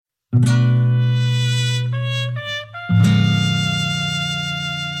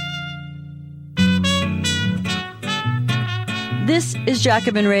This is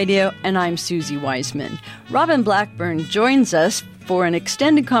Jacobin Radio, and I'm Susie Wiseman. Robin Blackburn joins us for an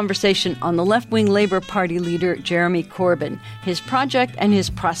extended conversation on the left-wing Labour Party leader Jeremy Corbyn, his project and his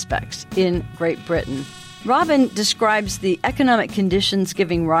prospects in Great Britain. Robin describes the economic conditions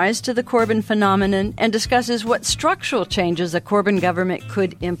giving rise to the Corbyn phenomenon and discusses what structural changes a Corbyn government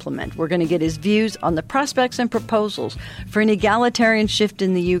could implement. We're going to get his views on the prospects and proposals for an egalitarian shift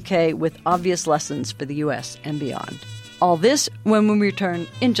in the UK with obvious lessons for the US and beyond. All this when we return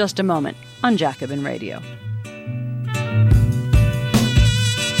in just a moment on Jacobin Radio.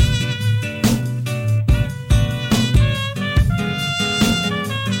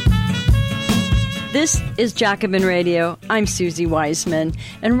 This is Jacobin Radio. I'm Susie Wiseman,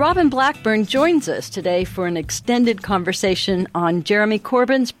 and Robin Blackburn joins us today for an extended conversation on Jeremy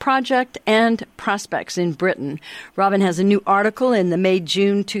Corbyn's project and prospects in Britain. Robin has a new article in the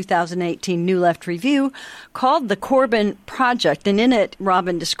May-June 2018 New Left Review called The Corbyn Project, and in it,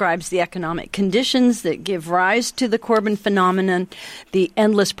 Robin describes the economic conditions that give rise to the Corbyn phenomenon, the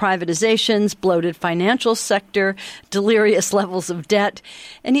endless privatizations, bloated financial sector, delirious levels of debt,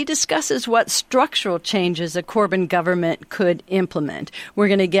 and he discusses what structural changes a Corbyn government could implement. We're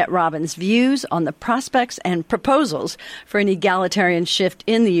going to get Robin's views on the prospects and proposals for an egalitarian shift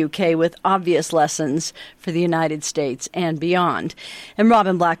in the UK with obvious lessons for the United States and beyond. And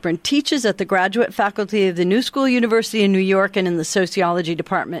Robin Blackburn teaches at the graduate faculty of the New School University in New York and in the sociology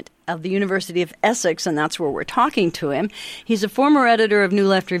department of the University of Essex, and that's where we're talking to him. He's a former editor of New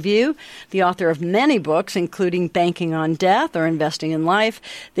Left Review, the author of many books, including Banking on Death or Investing in Life,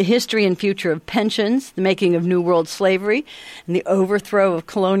 The History and Future of Pensions, The Making of New World Slavery, and The Overthrow of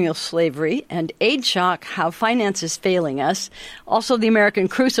Colonial Slavery, and Aid Shock, How Finance is Failing Us, also The American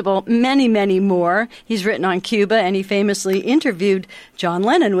Crucible, many, many more. He's written on Cuba, and he famously interviewed John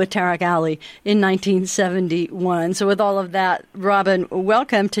Lennon with Tariq Ali in 1971. So with all of that, Robin,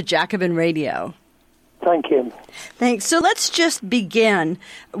 welcome to Jacobin Radio. Thank you. Thanks. So let's just begin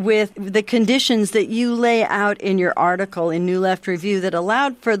with the conditions that you lay out in your article in New Left Review that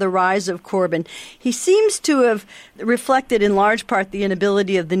allowed for the rise of Corbyn. He seems to have reflected in large part the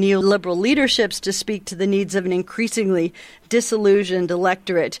inability of the neoliberal leaderships to speak to the needs of an increasingly disillusioned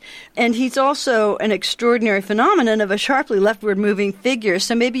electorate. And he's also an extraordinary phenomenon of a sharply leftward moving figure.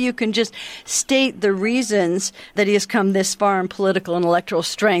 So maybe you can just state the reasons that he has come this far in political and electoral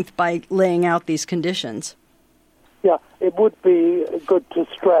strength by laying out these conditions. Yeah, it would be good to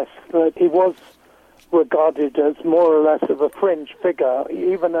stress that he was regarded as more or less of a fringe figure,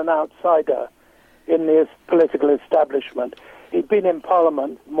 even an outsider in the political establishment. He'd been in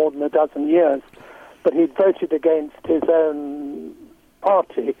Parliament more than a dozen years, but he'd voted against his own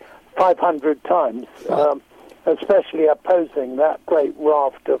party 500 times, especially opposing that great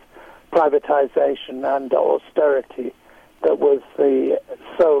raft of privatization and austerity that was the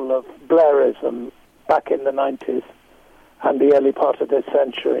soul of Blairism back in the 90s and the early part of this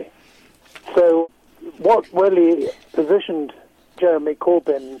century. So what really positioned Jeremy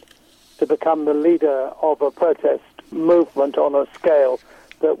Corbyn to become the leader of a protest movement on a scale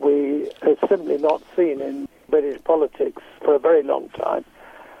that we have simply not seen in British politics for a very long time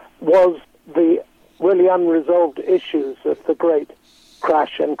was the really unresolved issues of the great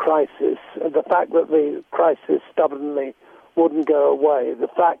crash and crisis, the fact that the crisis stubbornly wouldn't go away, the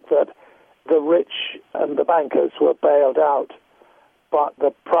fact that the rich and the bankers were bailed out, but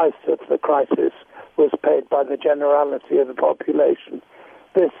the price of the crisis was paid by the generality of the population.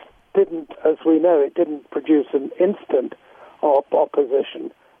 This didn't, as we know, it didn't produce an instant of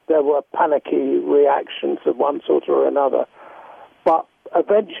opposition. There were panicky reactions of one sort or another. But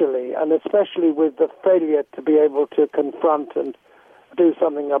eventually, and especially with the failure to be able to confront and do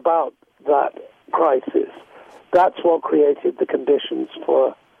something about that crisis, that's what created the conditions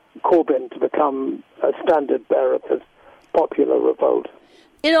for Corbyn to become a standard bearer for popular revolt.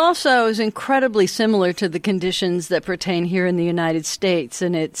 It also is incredibly similar to the conditions that pertain here in the United States,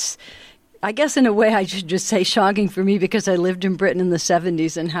 and it's, I guess in a way I should just say shocking for me because I lived in Britain in the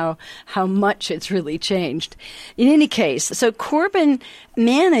 70s and how much it's really changed. In any case, so Corbyn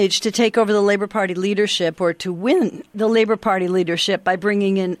managed to take over the Labour Party leadership or to win the Labour Party leadership by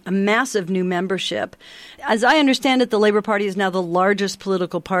bringing in a massive new membership. As I understand it, the Labour Party is now the largest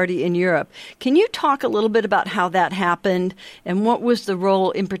political party in Europe. Can you talk a little bit about how that happened and what was the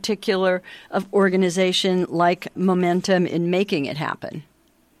role in particular of organization like Momentum in making it happen?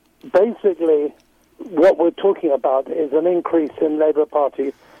 Basically, what we're talking about is an increase in Labour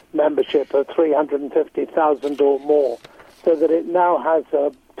Party membership of 350,000 or more, so that it now has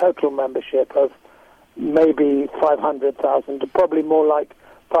a total membership of maybe 500,000, probably more like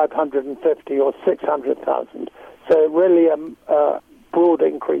 550 or 600,000. So really a broad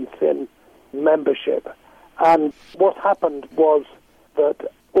increase in membership. And what happened was that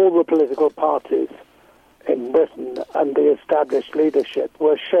all the political parties in Britain and the established leadership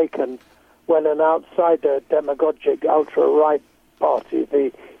were shaken when an outsider demagogic ultra-right party,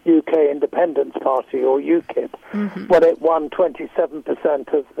 the UK Independence Party, or UKIP, when it won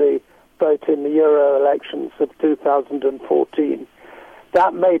 27% of the vote in the Euro elections of 2014.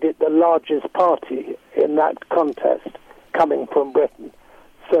 That made it the largest party in that contest coming from Britain.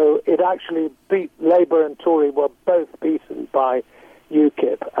 So it actually beat Labour and Tory were both beaten by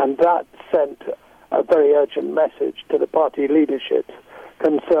UKIP, and that sent a very urgent message to the party leadership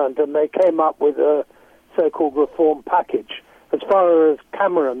concerned, and they came up with a so-called reform package. As far as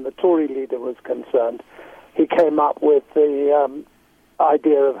Cameron, the Tory leader, was concerned, he came up with the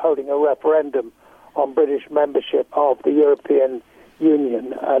idea of holding a referendum on British membership of the European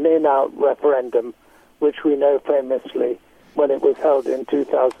Union, an in-out referendum, which we know famously, when it was held in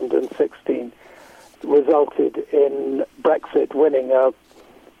 2016, resulted in Brexit winning a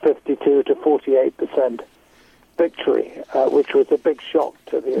 52 to 48% victory, which was a big shock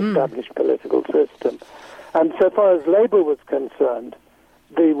to the established political system. And so far as Labour was concerned,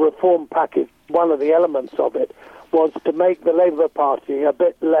 the reform package, one of the elements of it, was to make the Labour Party a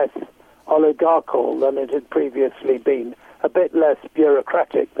bit less oligarchical than it had previously been, a bit less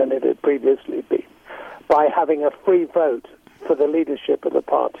bureaucratic than it had previously been, by having a free vote for the leadership of the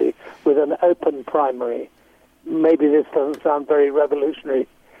party with an open primary. Maybe this doesn't sound very revolutionary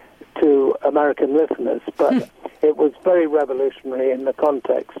to American listeners, but it was very revolutionary in the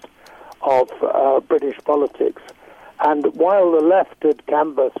context of British politics. And while the left had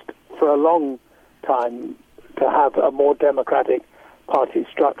canvassed for a long time to have a more democratic party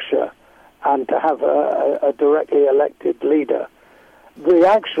structure and to have a directly elected leader, the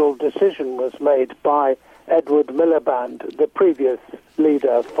actual decision was made by Edward Miliband, the previous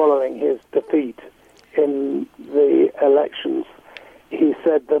leader, following his defeat in the elections. He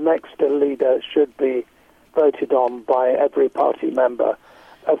said the next leader should be voted on by every party member.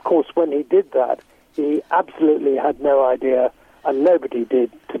 Of course, when he did that, he absolutely had no idea, and nobody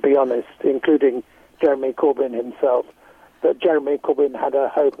did, to be honest, including Jeremy Corbyn himself, that Jeremy Corbyn had a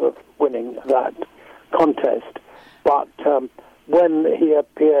hope of winning that contest. But when he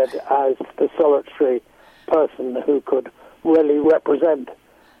appeared as the solitary person who could really represent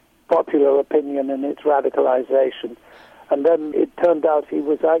popular opinion and its radicalization, and then it turned out he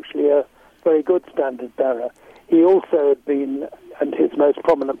was actually a very good standard bearer. He also had been, and his most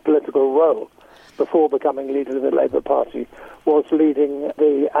prominent political role before becoming leader of the Labour Party, was leading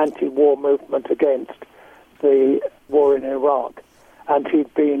the anti-war movement against the war in Iraq. And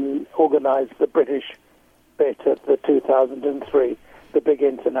he'd been organised the British bit of the 2003, the big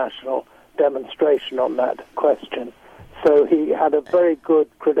international demonstration on that question. So he had a very good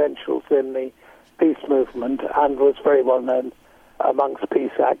credentials in the peace movement and was very well known amongst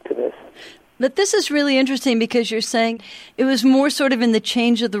peace activists. But this is really interesting because you're saying it was more sort of in the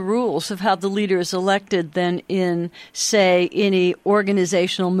change of the rules of how the leader is elected than in, say, any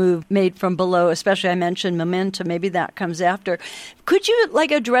organizational move made from below, especially I mentioned Momentum. Maybe that comes after. Could you,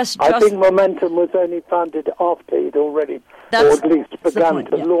 address just... I think Momentum was only founded after he'd already, or at least begun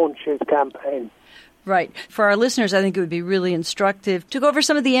to launch his campaign. Right. For our listeners, I think it would be really instructive to go over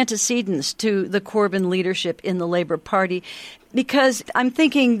some of the antecedents to the Corbyn leadership in the Labour Party, because I'm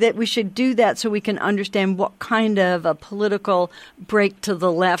thinking that we should do that so we can understand what kind of a political break to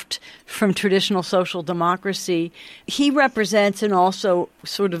the left from traditional social democracy he represents, and also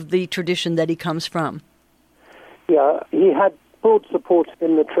sort of the tradition that he comes from. Yeah, he had broad support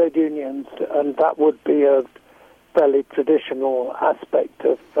in the trade unions, and that would be a fairly traditional aspect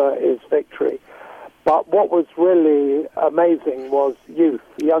of his victory. But what was really amazing was youth,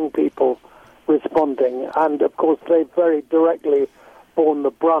 young people responding. And, of course, they very directly borne the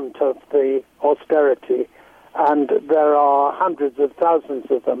brunt of the austerity. And there are hundreds of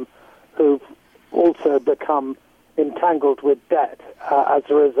thousands of them who've also become entangled with debt as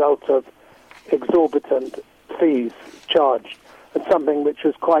a result of exorbitant fees charged. It's something which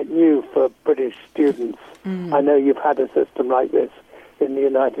is quite new for British students. I know you've had a system like this in the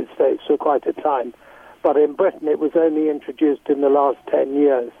United States for quite a time. But in Britain, it was only introduced in the last 10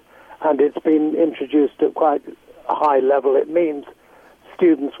 years, and it's been introduced at quite a high level. It means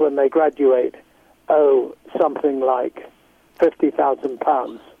students, when they graduate, owe something like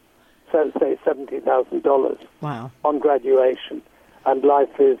 £50,000, so say $70,000 on graduation, and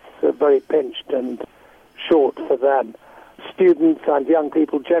life is very pinched and short for them. Students and young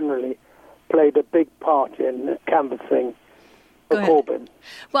people generally played a big part in canvassing for Corbyn.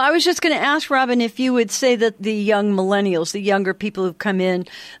 Well, I was just going to ask, Robin, if you would say that the young millennials, the younger people who've come in,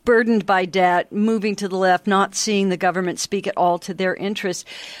 burdened by debt, moving to the left, not seeing the government speak at all to their interests,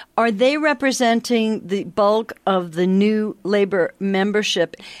 are they representing the bulk of the new Labour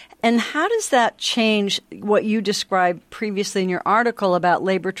membership? And how does that change what you described previously in your article about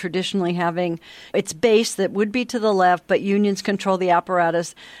Labour traditionally having its base that would be to the left, but unions control the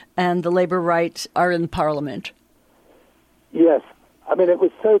apparatus and the Labour rights are in Parliament? Yes. I mean, it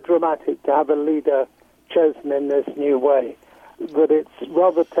was so dramatic to have a leader chosen in this new way that it's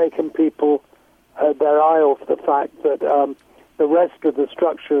rather taken people their eye off the fact that the rest of the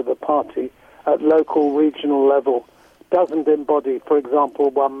structure of the party at local, regional level doesn't embody, for example,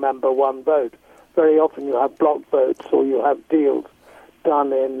 one member, one vote. Very often you have block votes or you have deals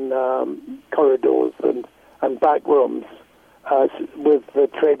done in corridors and back rooms with the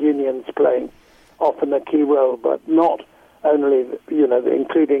trade unions playing often a key role, but not only,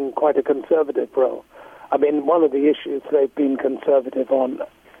 including quite a conservative role. I mean, one of the issues they've been conservative on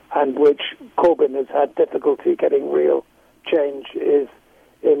and which Corbyn has had difficulty getting real change is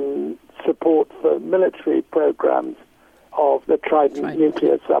in support for military programs of the Trident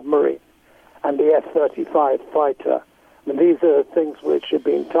nuclear submarine and the F-35 fighter. And these are things which have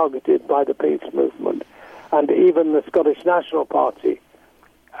been targeted by the peace movement. And even the Scottish National Party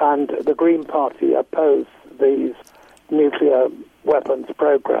and the Green Party oppose these nuclear weapons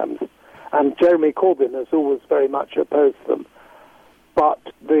programs. And Jeremy Corbyn has always very much opposed them. But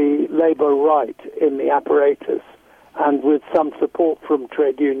the Labour right in the apparatus, and with some support from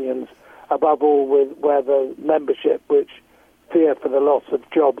trade unions, above all where the membership which fear for the loss of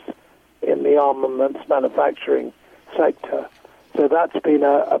jobs in the armaments manufacturing sector. So that's been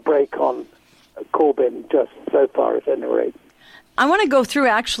a break on Corbyn just so far at any rate. I want to go through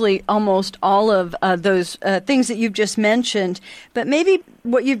actually almost all of those things that you've just mentioned, but maybe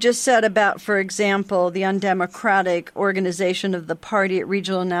what you've just said about, for example, the undemocratic organization of the party at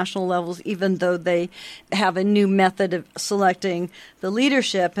regional and national levels, even though they have a new method of selecting the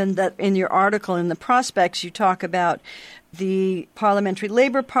leadership, and that in your article in the prospects you talk about the Parliamentary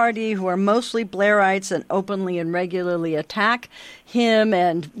Labour Party, who are mostly Blairites and openly and regularly attack him,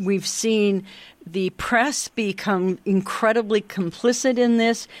 and we've seen the press become incredibly complicit in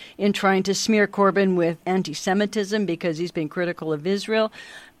this, in trying to smear Corbyn with anti-Semitism because he's been critical of Israel.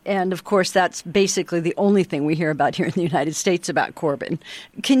 And, of course, that's basically the only thing we hear about here in the United States about Corbyn.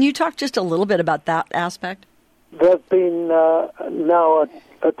 Can you talk just a little bit about that aspect? There have been now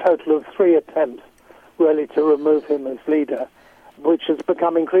a total of 3 attempts, really, to remove him as leader, which has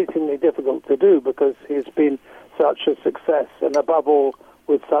become increasingly difficult to do because he's been such a success, and above all,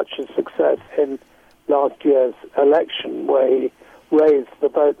 with such a success in last year's election, where he raised the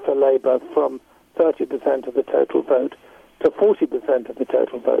vote for Labour from 30% of the total vote to 40% of the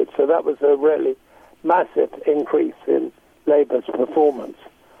total vote. So that was a really massive increase in Labour's performance.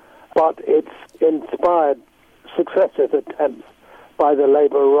 But it's inspired successive attempts by the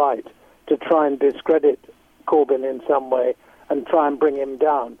Labour right to try and discredit Corbyn in some way and try and bring him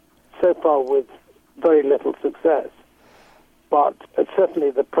down, so far with very little success. But certainly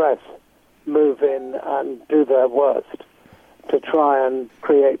the press move in and do their worst to try and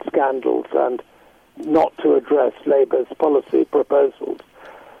create scandals and not to address Labour's policy proposals.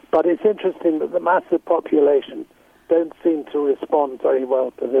 But it's interesting that the massive population don't seem to respond very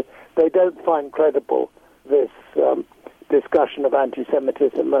well to this. They don't find credible this discussion of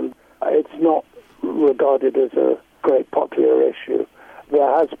anti-Semitism, and it's not regarded as a great popular issue.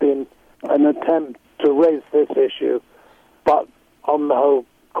 There has been an attempt to raise this issue, but on the whole,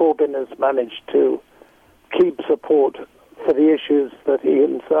 Corbyn has managed to keep support for the issues that he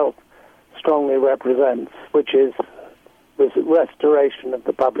himself strongly represents, which is the restoration of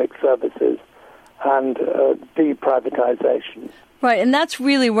the public services and deprivatization. Right, and that's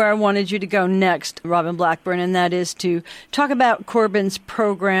really where I wanted you to go next, Robin Blackburn, and that is to talk about Corbyn's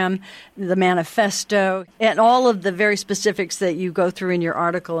program, the manifesto, and all of the very specifics that you go through in your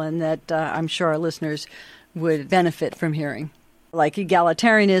article and that I'm sure our listeners would benefit from hearing, like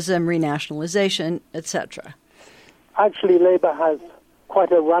egalitarianism, renationalization, etc. Actually, Labour has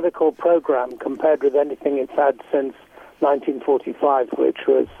quite a radical program compared with anything it's had since 1945, which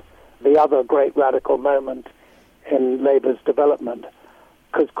was the other great radical moment in Labour's development.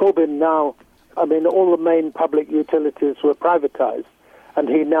 Because Corbyn now, all the main public utilities were privatised, and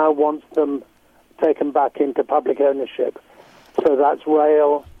he now wants them taken back into public ownership. So that's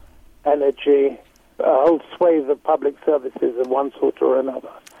rail, energy, a whole swathe of public services of one sort or another.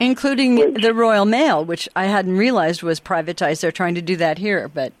 Including the Royal Mail, which I hadn't realized was privatized. They're trying to do that here,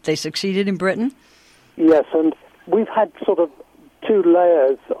 but they succeeded in Britain? Yes, and we've had sort of two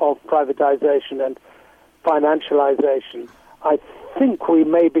layers of privatization and financialization, I think we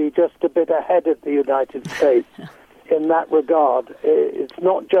may be just a bit ahead of the United States in that regard. It's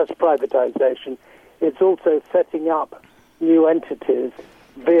not just privatization, it's also setting up new entities,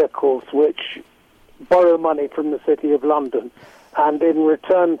 vehicles which borrow money from the City of London, and in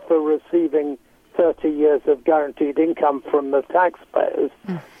return for receiving 30 years of guaranteed income from the taxpayers,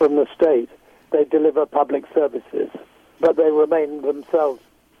 from the state, they deliver public services, but they remain themselves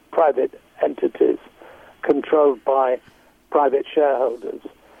private entities controlled by private shareholders.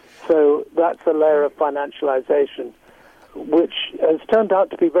 So that's a layer of financialization, which has turned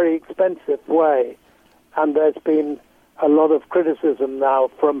out to be a very expensive way, and there's been a lot of criticism now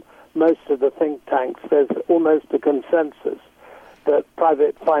from most of the think tanks. There's almost a consensus that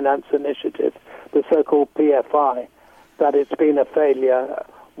private finance initiative, the so-called PFI, that it's been a failure.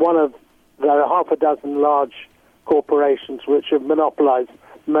 There are half a dozen large corporations which have monopolized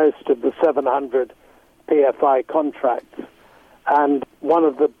most of the 700 PFI contracts, and one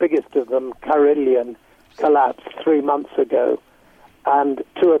of the biggest of them, Carillion, collapsed 3 months ago, and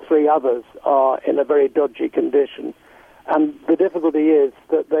 2 or 3 others are in a very dodgy condition. And the difficulty is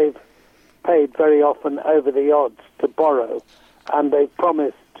that they've paid very often over the odds to borrow, and they've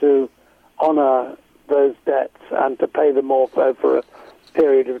promised to honor those debts and to pay them off over a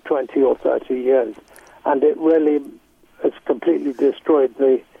period of 20 or 30 years. And it really has completely destroyed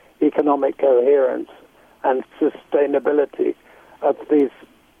the economic coherence and sustainability of these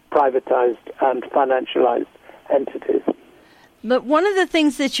privatized and financialized entities. But one of the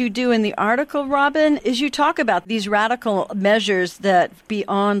things that you do in the article, Robin, is you talk about these radical measures that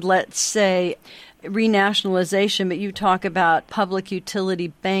beyond, let's say, renationalization, but you talk about public utility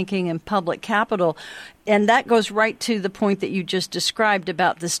banking and public capital. And that goes right to the point that you just described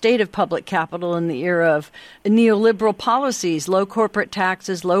about the state of public capital in the era of neoliberal policies, low corporate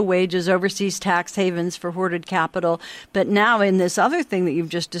taxes, low wages, overseas tax havens for hoarded capital. But now in this other thing that you've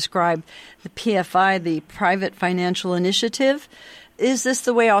just described, the PFI, the Private Financial Initiative, is this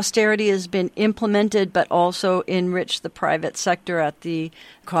the way austerity has been implemented but also enriched the private sector at the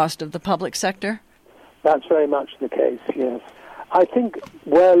cost of the public sector? That's very much the case, yes. I think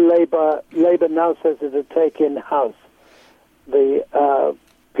where Labour now says it'll take in-house the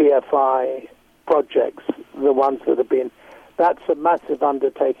PFI projects, the ones that have been, that's a massive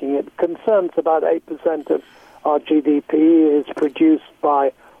undertaking. It concerns about 8% of our GDP is produced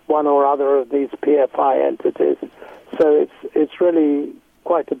by one or other of these PFI entities. So it's really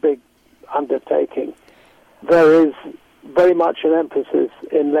quite a big undertaking. There is very much an emphasis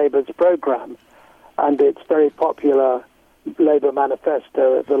in Labour's programme, and its very popular Labour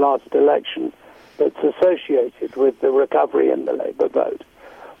manifesto at the last election that's associated with the recovery in the Labour vote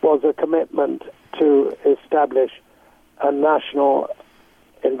was a commitment to establish a national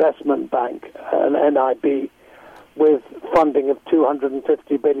investment bank, an NIB, with funding of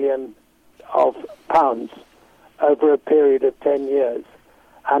 £250 billion over a period of 10 years.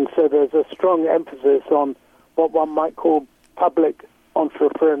 And so there's a strong emphasis on what one might call public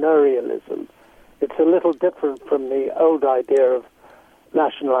entrepreneurialism. It's a little different from the old idea of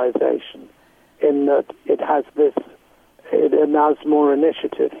nationalization in that it allows more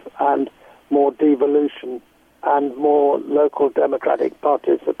initiative and more devolution and more local democratic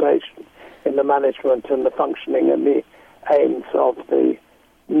participation in the management and the functioning and the aims of the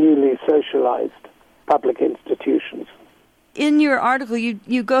newly socialized public institutions. In your article,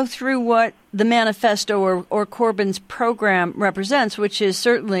 you go through what the manifesto or Corbyn's program represents, which is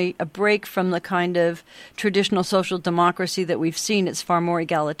certainly a break from the kind of traditional social democracy that we've seen. It's far more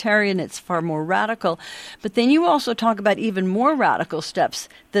egalitarian, it's far more radical. But then you also talk about even more radical steps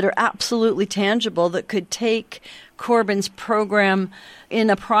that are absolutely tangible that could take Corbyn's program in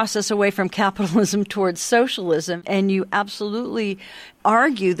a process away from capitalism towards socialism. And you absolutely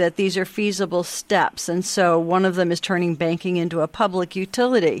argue that these are feasible steps. And so one of them is turning banking into a public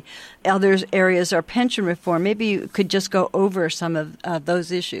utility. Other areas are pension reform. Maybe you could just go over some of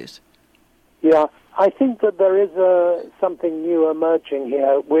those issues. Yeah, I think that there is something new emerging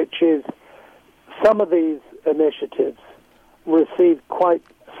here, which is some of these initiatives receive quite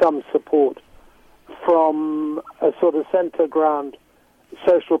some support from a sort of center-ground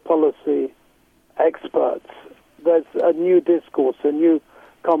social policy experts. There's a new discourse, a new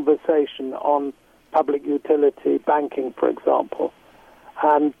conversation on public utility banking, for example.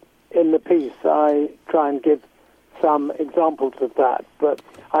 And in the piece, I try and give some examples of that, but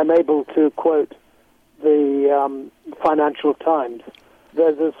I'm able to quote the Financial Times.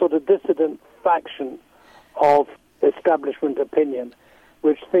 There's a sort of dissident faction of establishment opinion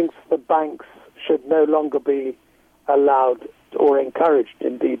which thinks the banks should no longer be allowed or encouraged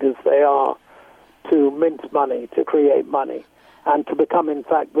indeed as they are to mint money, to create money, and to become in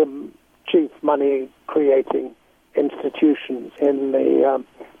fact the chief money-creating institutions in the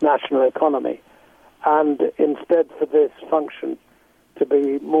national economy. And instead for this function to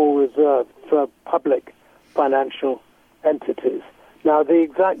be more reserved for public financial entities. Now, the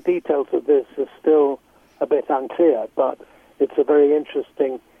exact details of this are still a bit unclear, but it's a very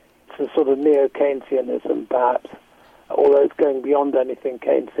interesting, it's a sort of neo-Keynesianism, perhaps, although it's going beyond anything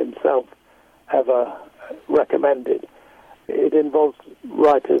Keynes himself ever recommended. It involves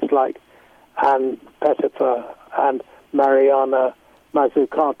writers like Ann Pettifer and Mariana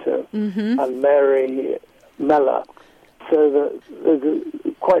Mazzucato and Mary Mellor. So there's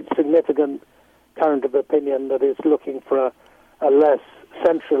a quite significant current of opinion that is looking for a less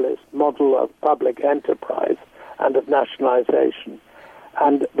centralist model of public enterprise and of nationalization,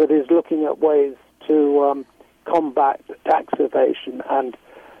 and that is looking at ways to combat tax evasion and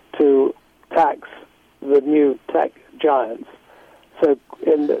to tax the new tech giants. So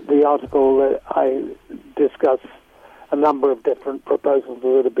in the article I discuss a number of different proposals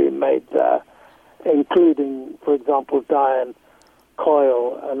that have been made there, including, for example, Diane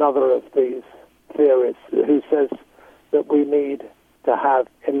Coyle, another of these theorists, who says that we need to have,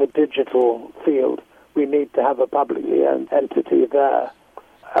 in the digital field, we need to have a publicly owned entity there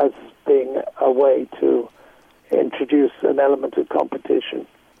as being a way to introduce an element of competition.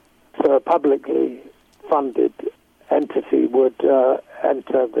 So a publicly funded entity would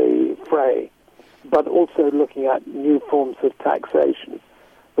enter the fray, but also looking at new forms of taxation,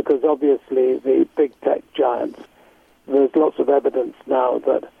 because obviously the big tech giants, there's lots of evidence now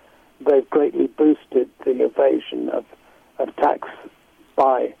that they've greatly boosted the evasion of tax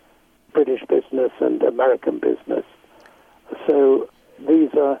by British business and American business. So these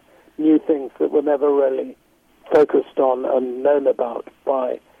are new things that were never really focused on and known about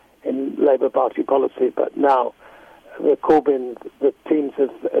in Labour Party policy, but now the teams of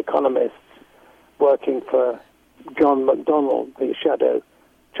economists working for John McDonnell, the shadow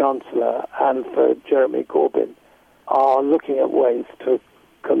chancellor, and for Jeremy Corbyn, are looking at ways to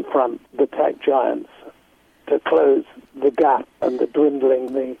confront the tech giants, to close the gap and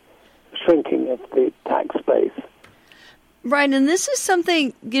the shrinking of the tax base. Right, and this is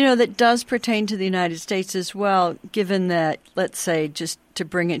something, that does pertain to the United States as well, given that, let's say, just to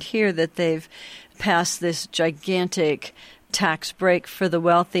bring it here, that they've passed this gigantic tax break for the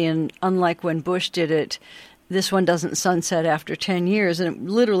wealthy, and unlike when Bush did it, this one doesn't sunset after 10 years, and it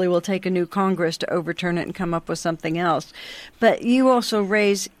literally will take a new Congress to overturn it and come up with something else. But you also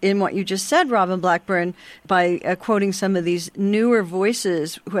raise, in what you just said, Robin Blackburn, by quoting some of these newer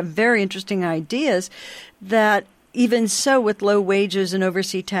voices who have very interesting ideas, that even so, with low wages and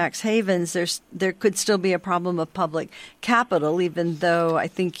overseas tax havens, there could still be a problem of public capital, even though I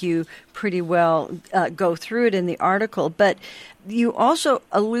think you pretty well go through it in the article. But you also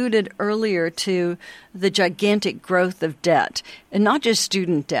alluded earlier to the gigantic growth of debt, and not just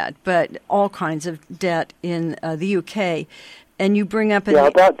student debt, but all kinds of debt in the UK. And you bring up...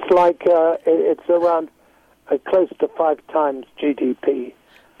 that's like, it's around close to 5 times GDP.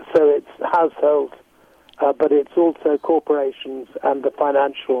 So it's households, but it's also corporations and the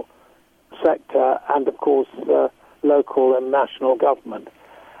financial sector and, of course, local and national government.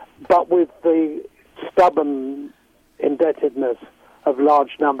 But with the stubborn indebtedness of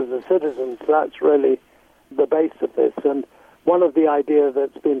large numbers of citizens, that's really the base of this. And one of the ideas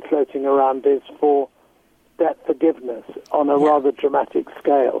that's been floating around is for debt forgiveness on a rather dramatic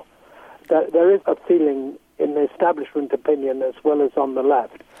scale. There is a feeling in the establishment opinion as well as on the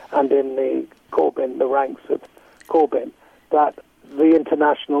left and in the ranks of Corbyn, that the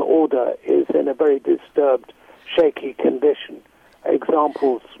international order is in a very disturbed, shaky condition.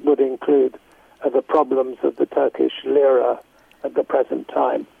 Examples would include the problems of the Turkish lira at the present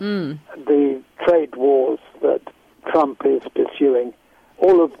time, the trade wars that Trump is pursuing,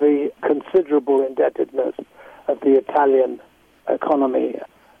 all of the considerable indebtedness of the Italian economy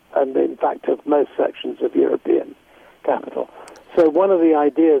and, in fact, of most sections of European capital. So one of the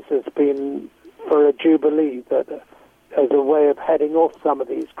ideas has been for a jubilee, that as a way of heading off some of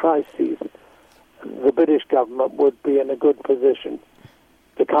these crises, the British government would be in a good position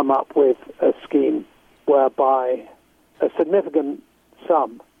to come up with a scheme whereby a significant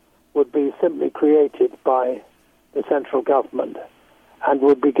sum would be simply created by the central government and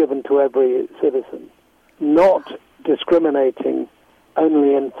would be given to every citizen, not discriminating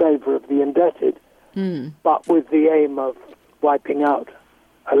only in favor of the indebted, but with the aim of wiping out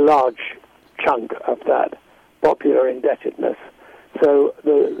a large chunk of that popular indebtedness. So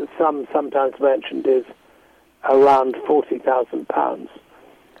the sum sometimes mentioned is around £40,000,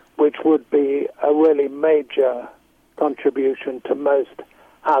 which would be a really major contribution to most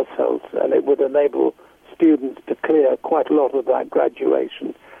households, and it would enable students to clear quite a lot of that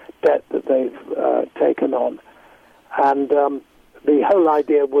graduation debt that they've taken on. And the whole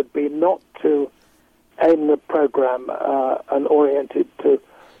idea would be not to aim the program and orient it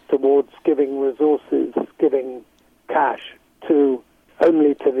towards giving resources, giving cash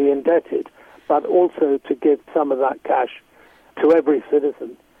only to the indebted, but also to give some of that cash to every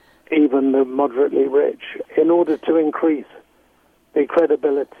citizen, even the moderately rich, in order to increase the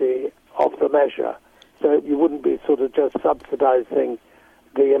credibility of the measure. So you wouldn't be sort of just subsidizing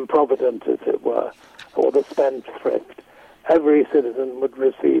the improvident, as it were, or the spendthrift. Every citizen would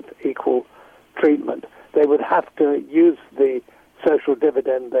receive equal treatment. They would have to use the social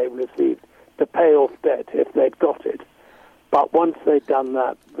dividend they received to pay off debt if they'd got it. But once they'd done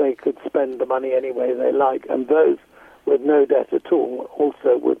that, they could spend the money any way they like, and those with no debt at all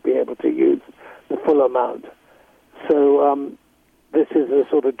also would be able to use the full amount. So this is a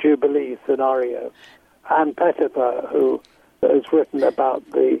sort of jubilee scenario. Anne Pettifer, who has written about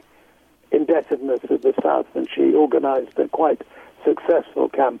the indebtedness of the South, and she organized a quite successful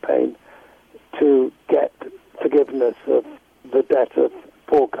campaign to get forgiveness of the debt of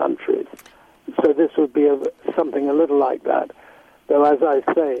poor countries. So this would be something a little like that, though, as I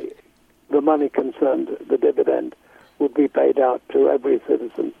say, the money concerned, the dividend, would be paid out to every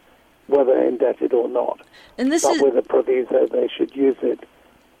citizen, whether indebted or not. And this but with a proviso, they should use it,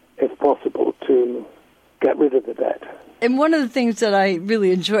 if possible, to get rid of the debt. And one of the things that I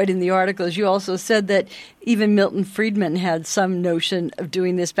really enjoyed in the article is you also said that even Milton Friedman had some notion of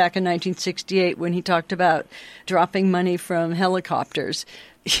doing this back in 1968 when he talked about dropping money from helicopters.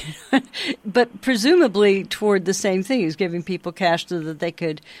 But presumably toward the same thing. He was giving people cash so that they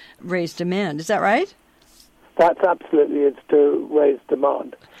could raise demand. Is that right? That's absolutely, it's to raise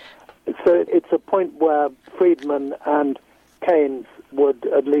demand. So it's a point where Friedman and Keynes would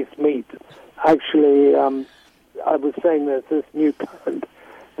at least meet. Actually, I was saying there's this new current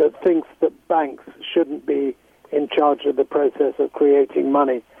that thinks that banks shouldn't be in charge of the process of creating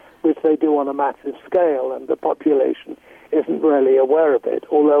money, which they do on a massive scale, and the population isn't really aware of it.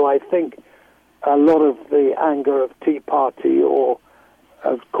 Although I think a lot of the anger of Tea Party or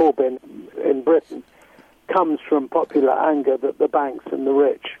of Corbyn in Britain comes from popular anger that the banks and the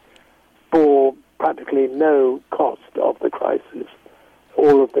rich bore practically no cost of the crisis.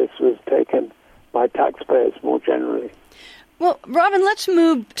 All of this was taken by taxpayers more generally. Well, Robin, let's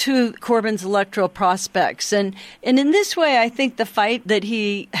move to Corbyn's electoral prospects. And in this way, I think the fight that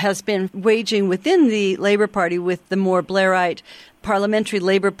he has been waging within the Labour Party with the more Blairite Parliamentary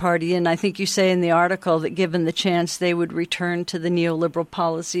Labour Party, and I think you say in the article that given the chance they would return to the neoliberal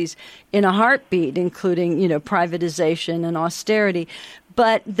policies in a heartbeat, including, privatization and austerity.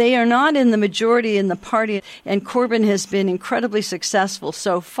 But they are not in the majority in the party, and Corbyn has been incredibly successful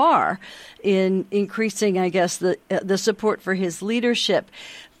so far in increasing, I guess, the support for his leadership.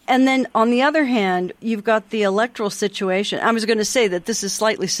 And then, on the other hand, you've got the electoral situation. I was going to say that this is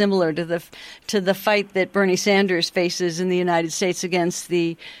slightly similar to the fight that Bernie Sanders faces in the United States against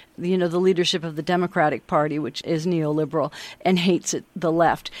the leadership of the Democratic Party, which is neoliberal and hates the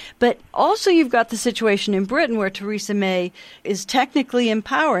left. But also you've got the situation in Britain where Theresa May is technically in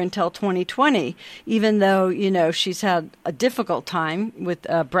power until 2020, even though, she's had a difficult time with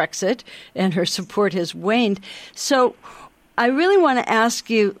Brexit and her support has waned. So I really want to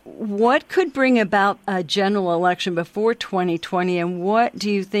ask you, what could bring about a general election before 2020, and what do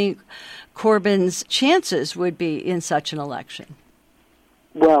you think Corbyn's chances would be in such an election?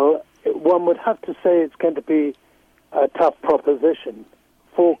 Well, one would have to say it's going to be a tough proposition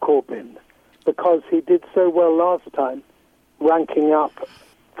for Corbyn, because he did so well last time, ranking up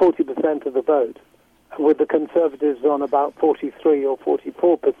 40% of the vote, with the Conservatives on about 43 or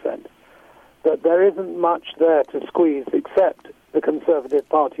 44%. That there isn't much there to squeeze except the Conservative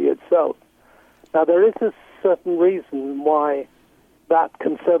Party itself. Now, there is a certain reason why that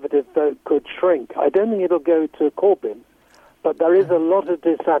Conservative vote could shrink. I don't think it'll go to Corbyn, but there is a lot of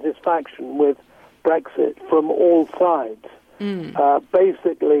dissatisfaction with Brexit from all sides.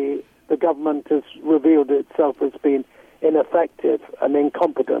 Basically, the government has revealed itself as being ineffective and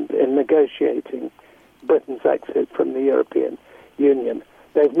incompetent in negotiating Britain's exit from the European Union.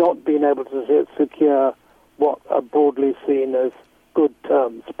 They've not been able to secure what are broadly seen as good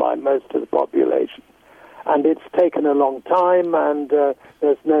terms by most of the population. And it's taken a long time, and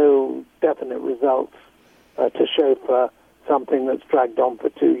there's no definite results to show for something that's dragged on for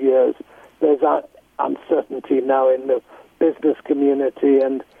 2 years. There's uncertainty now in the business community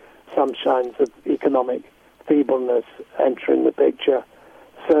and some signs of economic feebleness entering the picture.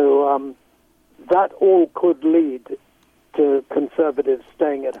 So that all could lead to Conservatives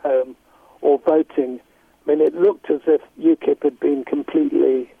staying at home or voting. I mean, it looked as if UKIP had been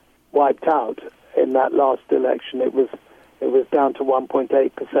completely wiped out in that last election. It was down to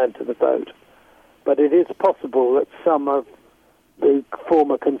 1.8% of the vote. But it is possible that some of the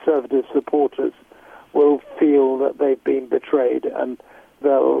former Conservative supporters will feel that they've been betrayed and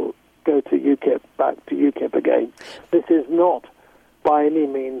they'll go to UKIP, back to UKIP again. This is not by any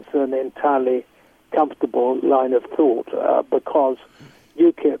means an entirely comfortable line of thought because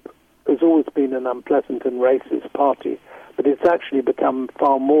UKIP has always been an unpleasant and racist party, but it's actually become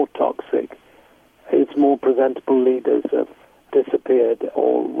far more toxic. Its more presentable leaders have disappeared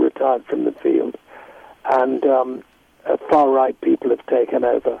or retired from the field, and far-right people have taken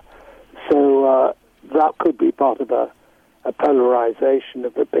over. So that could be part of a polarization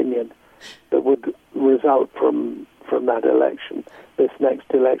of opinion that would result from that election, this next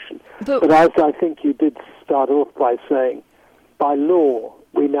election. But as I think you did start off by saying, by law,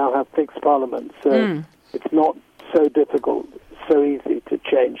 we now have fixed parliaments, so it's not so difficult, so easy to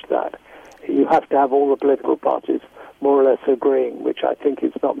change that. You have to have all the political parties more or less agreeing, which I think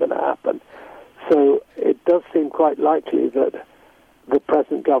is not going to happen. So it does seem quite likely that the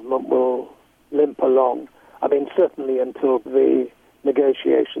present government will limp along. I mean, certainly until the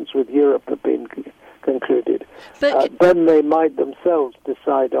negotiations with Europe have been concluded. But then they might themselves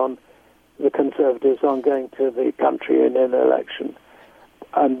decide on the Conservatives on going to the country in an election.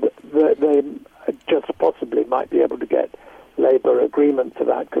 And they just possibly might be able to get Labour agreement for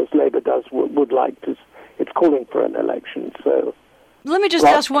that, because Labour would like to. It's calling for an election. So let me just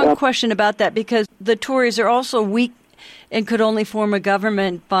ask one question about that, because the Tories are also weak and could only form a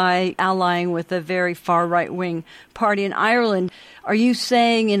government by allying with a very far right-wing party in Ireland. Are you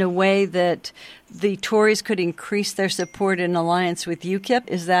saying in a way that the Tories could increase their support in alliance with UKIP?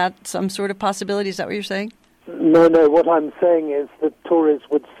 Is that some sort of possibility? Is that what you're saying? No. What I'm saying is that Tories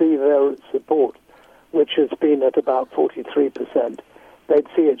would see their support, which has been at about 43%. They'd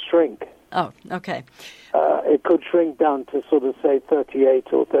see it shrink. Oh, okay. It could shrink down to sort of, say,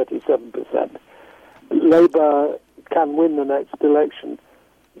 38 or 37%. Labour can win the next election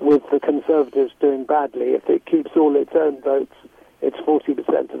with the Conservatives doing badly. If it keeps all its own votes, it's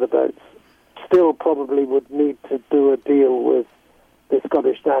 40% of the votes. Still probably would need to do a deal with the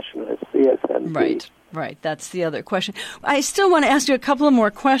Scottish Nationalists, the SNP. Right. That's the other question. I still want to ask you a couple of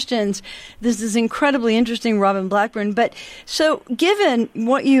more questions. This is incredibly interesting, Robin Blackburn. But so given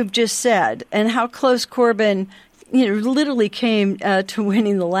what you've just said and how close Corbyn literally came to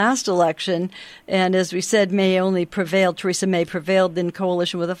winning the last election, and as we said, Theresa May prevailed in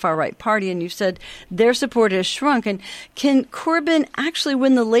coalition with a far-right party, and you said their support has shrunk. And can Corbyn actually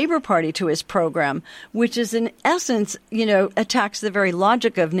win the Labour Party to his program, which is in essence, attacks the very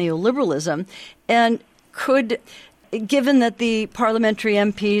logic of neoliberalism, and could, given that the parliamentary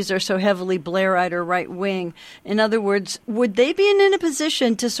MPs are so heavily Blairite or right-wing, in other words, would they be in a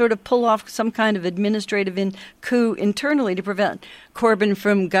position to sort of pull off some kind of administrative coup internally to prevent Corbyn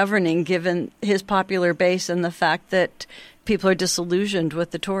from governing, given his popular base and the fact that people are disillusioned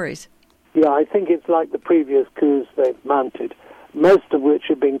with the Tories? Yeah, I think it's like the previous coups they've mounted, most of which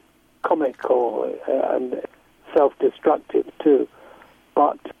have been comical and self-destructive too,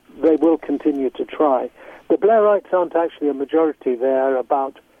 but they will continue to try. The Blairites aren't actually a majority. They're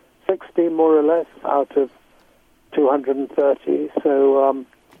about 60, more or less, out of 230. So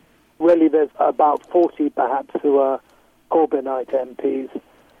really there's about 40, perhaps, who are Corbynite MPs.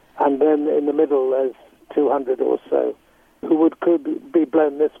 And then in the middle there's 200 or so who could be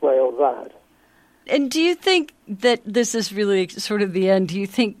blown this way or that. And do you think that this is really sort of the end? Do you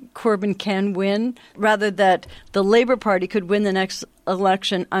think Corbyn can win, rather that the Labour Party could win the next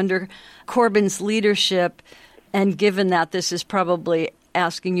election under Corbyn's leadership? And given that this is probably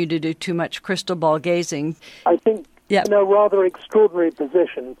asking you to do too much crystal ball gazing. I think in a rather extraordinary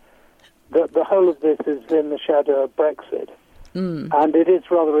position that the whole of this is in the shadow of Brexit. And it is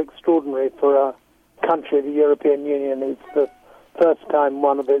rather extraordinary for a country, the European Union is the first time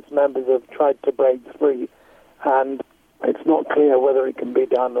one of its members have tried to break free, and it's not clear whether it can be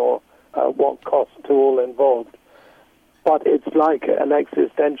done or what cost to all involved. But it's like an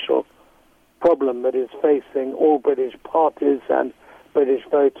existential problem that is facing all British parties and British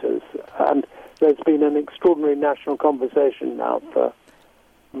voters. And there's been an extraordinary national conversation now for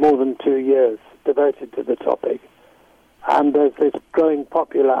more than 2 years devoted to the topic. And there's this growing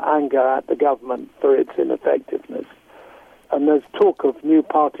popular anger at the government for its ineffectiveness. And there's talk of new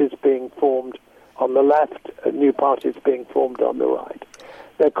parties being formed on the left and new parties being formed on the right.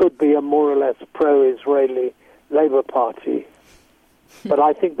 There could be a more or less pro-Israeli Labour Party. But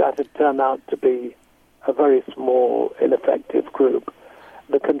I think that had turned out to be a very small, ineffective group.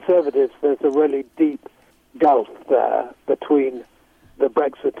 The Conservatives, there's a really deep gulf there between the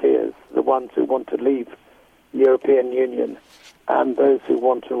Brexiteers, the ones who want to leave the European Union, and those who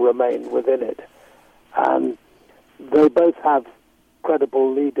want to remain within it. And they both have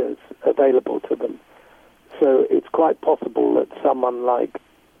credible leaders available to them. So it's quite possible that someone like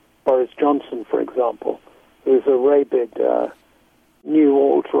Boris Johnson, for example, who's a rabid new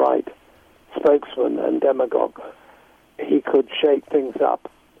alt-right spokesman and demagogue, he could shake things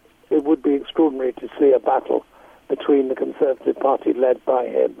up. It would be extraordinary to see a battle between the Conservative Party led by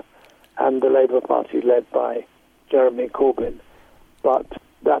him and the Labour Party led by Jeremy Corbyn. But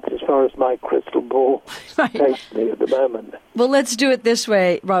that's as far as my crystal ball takes me at the moment. Well, let's do it this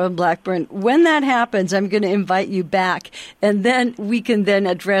way, Robin Blackburn. When that happens, I'm going to invite you back, and then we can then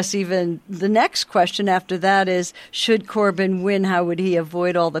address even the next question after that is, should Corbyn win, how would he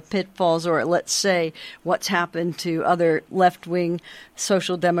avoid all the pitfalls, or let's say, what's happened to other left-wing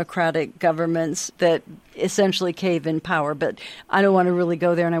social democratic governments that essentially cave in power. But I don't want to really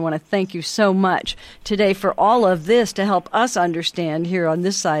go there, and I want to thank you so much today for all of this to help us understand here on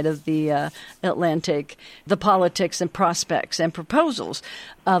this side of the Atlantic the politics and prospects and proposals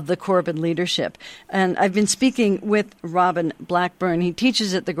of the Corbyn leadership. And I've been speaking with Robin Blackburn. He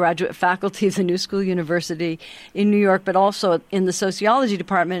teaches at the graduate faculty of the New School University in New York, but also in the sociology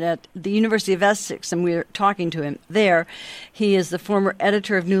department at the University of Essex, and we're talking to him there. He is the former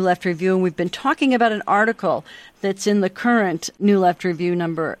editor of New Left Review, and we've been talking about an article that's in the current New Left Review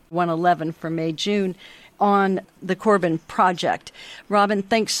number 111 for May-June on the Corbyn project. Robin,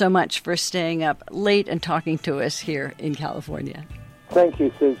 thanks so much for staying up late and talking to us here in California. Thank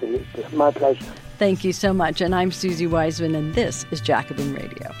you, Susie. It's my pleasure. Thank you so much. And I'm Susie Wiseman, and this is Jacobin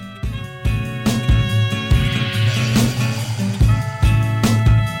Radio.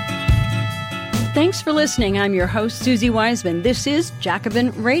 Thanks for listening. I'm your host, Susie Wiseman. This is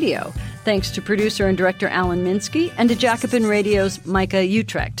Jacobin Radio. Thanks to producer and director Alan Minsky and to Jacobin Radio's Micah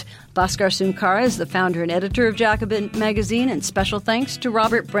Utrecht. Bhaskar Sunkara is the founder and editor of Jacobin Magazine, and special thanks to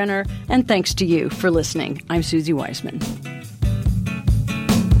Robert Brenner, and thanks to you for listening. I'm Susie Wiseman.